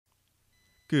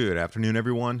Good afternoon,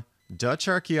 everyone. Dutch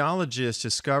archaeologists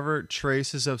discovered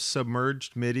traces of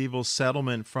submerged medieval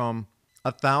settlement from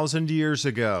 1,000 years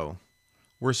ago.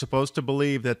 We're supposed to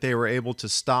believe that they were able to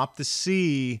stop the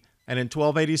sea, and in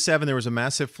 1287 there was a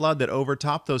massive flood that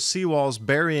overtopped those seawalls,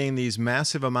 burying these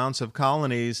massive amounts of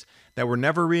colonies that were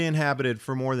never re-inhabited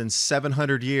for more than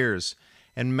 700 years.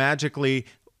 And magically,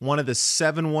 one of the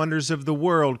 7 wonders of the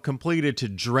world completed to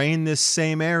drain this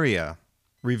same area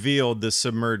revealed the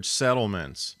submerged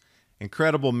settlements.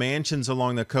 Incredible mansions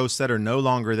along the coast that are no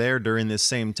longer there during this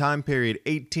same time period,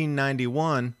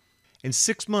 1891, and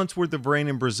 6 months worth of rain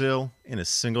in Brazil in a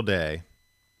single day.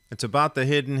 It's about the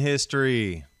hidden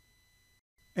history.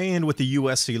 And with the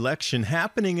U.S. election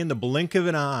happening in the blink of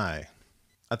an eye,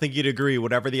 I think you'd agree,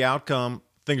 whatever the outcome,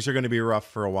 things are going to be rough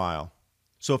for a while.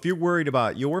 So if you're worried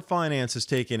about your finances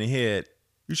taking a hit,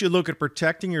 you should look at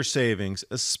protecting your savings,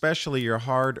 especially your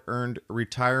hard-earned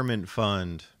retirement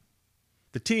fund.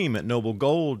 The team at Noble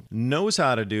Gold knows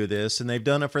how to do this, and they've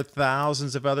done it for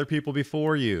thousands of other people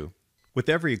before you. With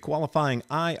every qualifying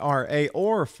IRA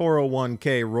or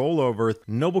 401k rollover,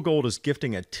 Noble Gold is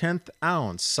gifting a 10th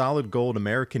ounce solid gold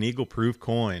American Eagle proof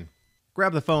coin.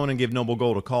 Grab the phone and give Noble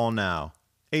Gold a call now.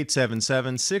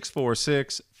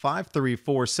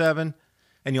 877-646-5347.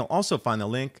 And you'll also find the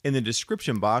link in the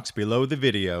description box below the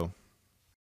video.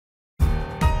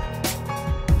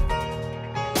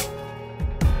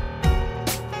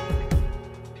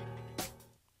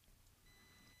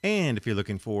 And if you're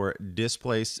looking for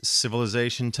displaced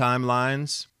civilization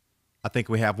timelines, I think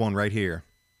we have one right here.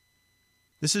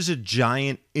 This is a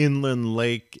giant inland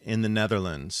lake in the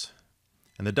Netherlands.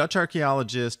 And the Dutch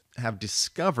archaeologists have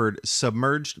discovered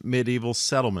submerged medieval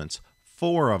settlements,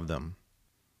 4 of them.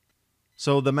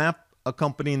 So the map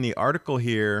accompanying the article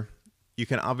here, you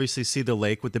can obviously see the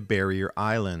lake with the barrier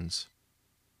islands.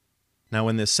 Now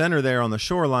in the center there on the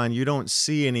shoreline, you don't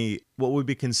see any what would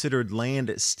be considered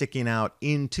land sticking out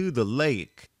into the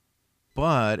lake.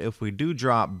 But if we do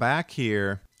drop back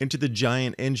here into the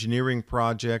giant engineering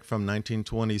project from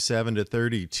 1927 to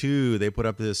 32, they put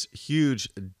up this huge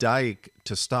dike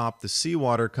to stop the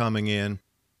seawater coming in.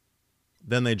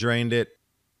 Then they drained it.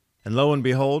 And lo and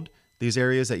behold, these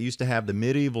areas that used to have the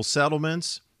medieval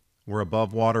settlements were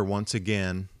above water once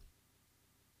again.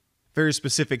 Very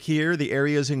specific here, the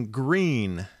areas in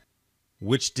green,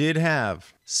 which did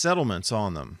have settlements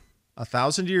on them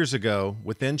 1,000 years ago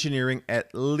with engineering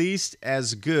at least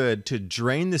as good to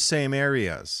drain the same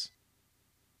areas,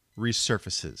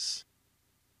 resurfaces.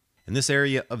 And this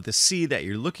area of the sea that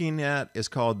you're looking at is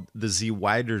called the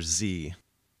Zuiderzee.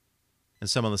 And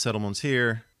some of the settlements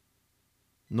here,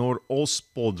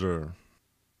 Noordoostpolder.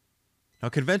 Now,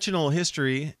 conventional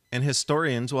history and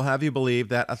historians will have you believe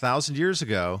that 1,000 years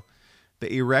ago,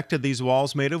 they erected these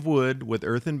walls made of wood with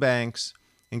earthen banks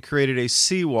and created a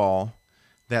seawall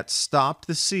that stopped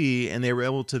the sea, and they were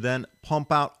able to then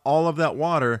pump out all of that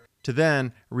water to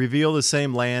then reveal the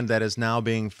same land that is now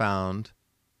being found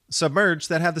submerged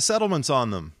that had the settlements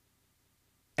on them.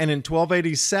 And in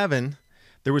 1287,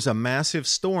 there was a massive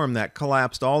storm that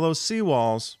collapsed all those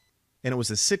seawalls, and it was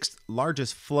the 6th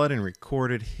largest flood in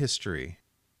recorded history.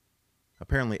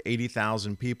 Apparently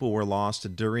 80,000 people were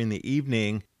lost during the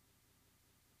evening.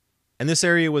 And this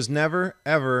area was never,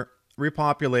 ever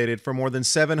repopulated for more than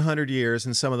 700 years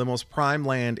in some of the most prime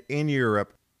land in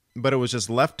Europe. But it was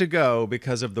just left to go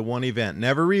because of the one event.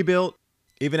 Never rebuilt.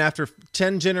 Even after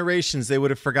 10 generations, they would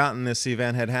have forgotten this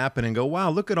event had happened and go, wow,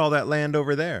 look at all that land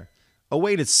over there. Oh,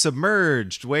 wait, it's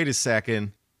submerged. Wait a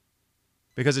second.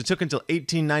 Because it took until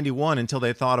 1891 until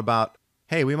they thought about,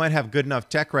 hey, we might have good enough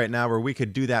tech right now where we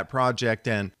could do that project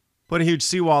and put a huge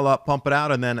seawall up, pump it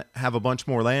out, and then have a bunch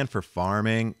more land for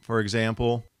farming, for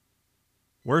example.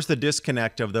 Where's the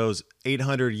disconnect of those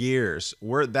 800 years?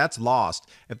 That's lost.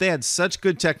 If they had such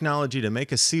good technology to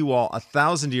make a seawall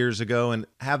 1,000 years ago and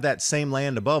have that same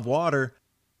land above water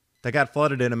that got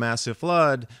flooded in a massive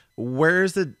flood,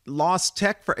 where's the lost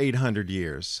tech for 800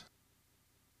 years?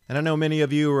 And I know many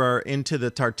of you are into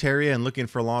the Tartaria and looking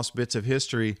for lost bits of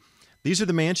history. These are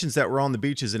the mansions that were on the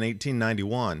beaches in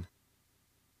 1891.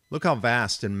 Look how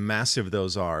vast and massive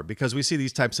those are, because we see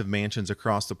these types of mansions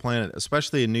across the planet,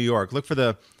 especially in New York. Look for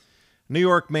the New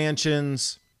York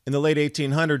mansions in the late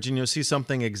 1800s, and you'll see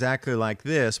something exactly like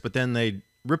this, but then they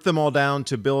ripped them all down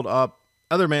to build up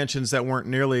other mansions that weren't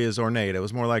nearly as ornate. It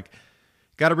was more like,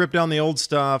 got to rip down the old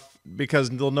stuff because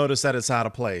they'll notice that it's out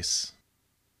of place.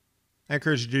 I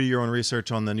encourage you to do your own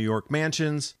research on the New York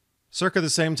mansions, circa the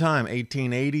same time,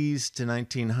 1880s to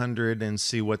 1900, and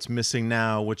see what's missing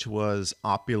now, which was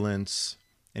opulence.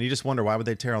 And you just wonder, why would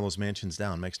they tear all those mansions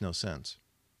down? Makes no sense.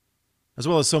 as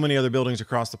well as so many other buildings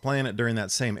across the planet during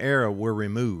that same era, were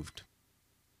removed.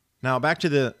 Now back to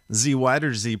the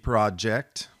Zuiderzee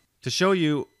project. To show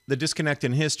you the disconnect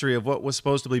in history of what was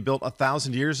supposed to be built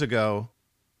 1,000 years ago,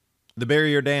 the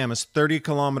barrier dam is 30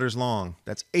 kilometers long.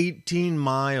 That's 18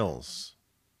 miles.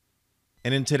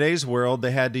 And in today's world,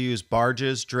 they had to use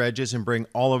barges, dredges, and bring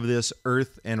all of this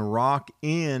earth and rock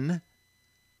in.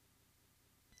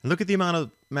 And look at the amount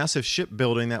of massive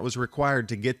shipbuilding that was required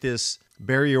to get this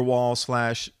barrier wall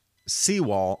 /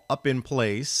 seawall up in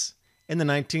place in the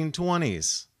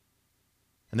 1920s.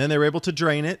 And then they were able to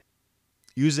drain it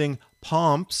using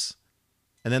pumps.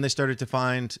 And then they started to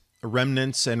find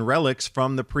remnants and relics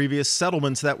from the previous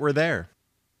settlements that were there.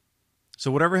 So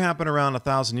whatever happened around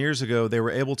 1,000 years ago, they were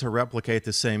able to replicate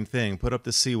the same thing, put up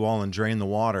the seawall and drain the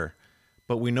water.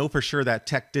 But we know for sure that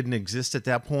tech didn't exist at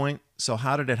that point. So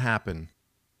how did it happen?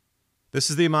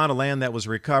 This is the amount of land that was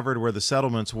recovered where the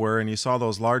settlements were, and you saw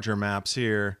those larger maps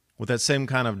here with that same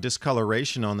kind of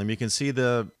discoloration on them. You can see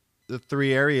the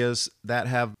three areas that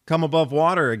have come above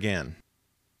water again.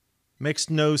 Makes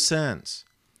no sense.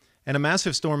 And a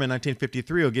massive storm in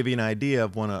 1953 will give you an idea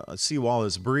of when a seawall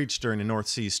is breached during a North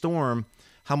Sea storm,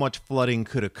 how much flooding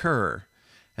could occur.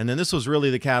 And then this was really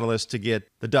the catalyst to get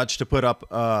the Dutch to put up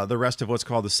the rest of what's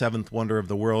called the seventh wonder of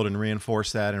the world and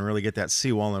reinforce that and really get that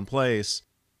seawall in place.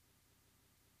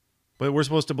 But we're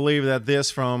supposed to believe that this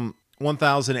from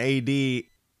 1000 AD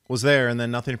was there and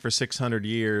then nothing for 600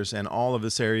 years, and all of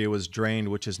this area was drained,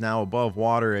 which is now above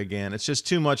water again. It's just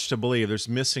too much to believe. There's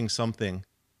missing something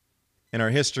in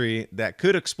our history that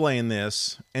could explain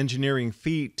this engineering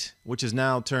feat, which is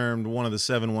now termed one of the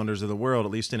seven wonders of the world,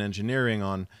 at least in engineering,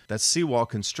 on that seawall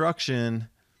construction.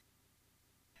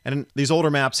 And these older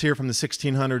maps here from the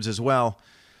 1600s as well,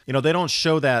 you know, they don't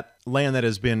show that land that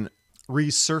has been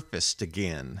resurfaced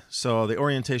again. So the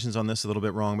orientation's on this is a little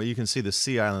bit wrong, but you can see the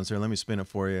sea islands there. Let me spin it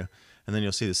for you. And then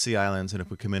you'll see the sea islands. And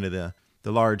if we come into the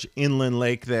large inland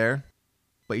lake there,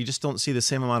 but you just don't see the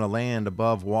same amount of land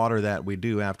above water that we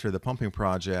do after the pumping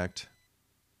project.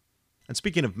 And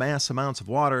speaking of mass amounts of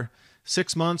water,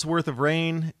 6 months worth of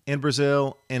rain in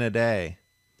Brazil in a day.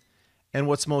 And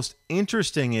what's most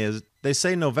interesting is they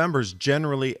say November's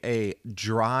generally a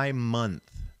dry month.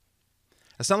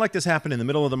 It's not like this happened in the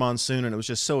middle of the monsoon and it was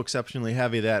just so exceptionally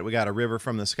heavy that we got a river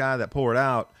from the sky that poured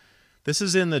out. This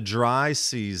is in the dry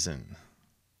season,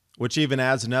 which even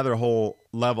adds another whole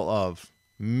level of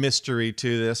mystery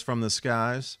to this from the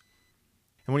skies.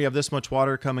 And when you have this much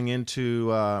water coming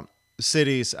into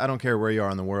cities, I don't care where you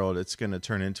are in the world, it's going to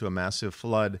turn into a massive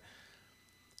flood.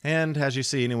 And as you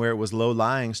see, anywhere it was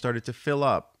low-lying started to fill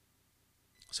up.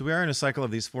 So we are in a cycle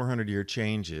of these 400-year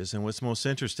changes, and what's most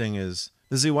interesting is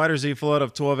the Zuiderzee flood of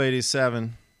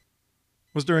 1287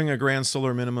 was during a grand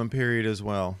solar minimum period as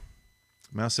well.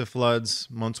 Massive floods,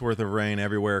 months worth of rain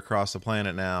everywhere across the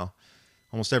planet now.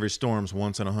 Almost every storm's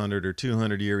once in a 100 or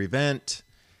 200 year event.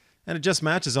 And it just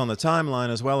matches on the timeline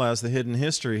as well as the hidden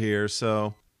history here.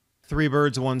 So 3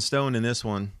 birds, 1 stone in this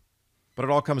one. But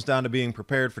it all comes down to being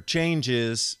prepared for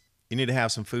changes. You need to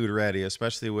have some food ready,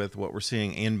 especially with what we're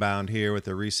seeing inbound here with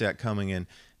the reset coming in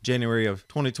January of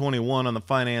 2021 on the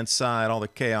finance side, all the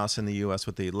chaos in the U.S.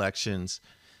 with the elections.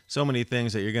 So many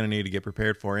things that you're going to need to get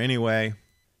prepared for anyway.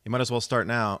 You might as well start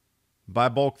now. Buy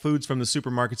bulk foods from the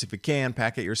supermarkets if you can,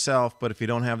 pack it yourself, but if you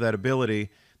don't have that ability,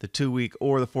 the 2-week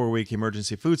or the 4-week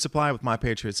emergency food supply with My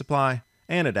Patriot Supply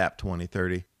and Adapt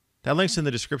 2030. That link's in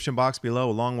the description box below,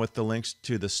 along with the links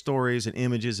to the stories and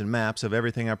images and maps of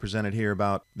everything I presented here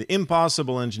about the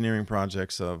impossible engineering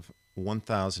projects of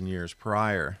 1,000 years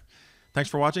prior. Thanks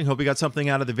for watching. Hope you got something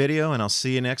out of the video, and I'll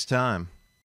see you next time.